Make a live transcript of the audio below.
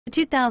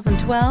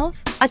2012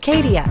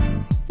 Acadia.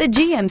 The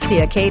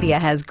GMC Acadia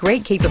has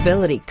great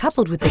capability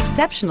coupled with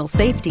exceptional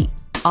safety,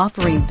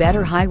 offering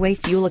better highway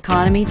fuel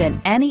economy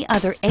than any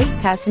other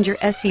 8-passenger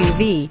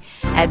SUV,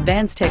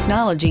 advanced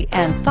technology,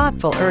 and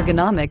thoughtful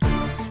ergonomics.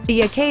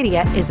 The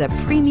Acadia is a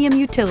premium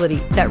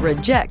utility that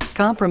rejects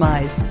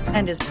compromise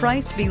and is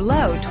priced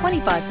below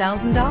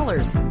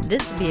 $25,000.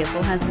 This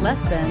vehicle has less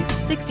than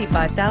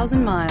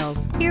 65,000 miles.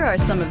 Here are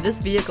some of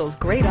this vehicle's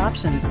great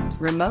options: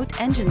 remote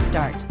engine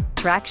start,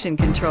 traction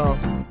control,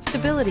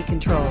 stability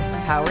control,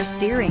 power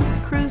steering,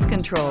 cruise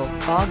control,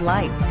 fog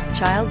lights,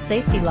 child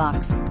safety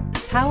locks,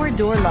 power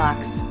door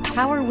locks,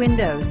 power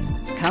windows,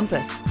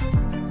 compass.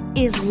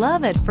 Is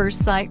love at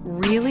first sight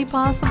really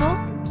possible?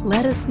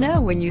 Let us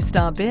know when you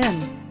stop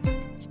in.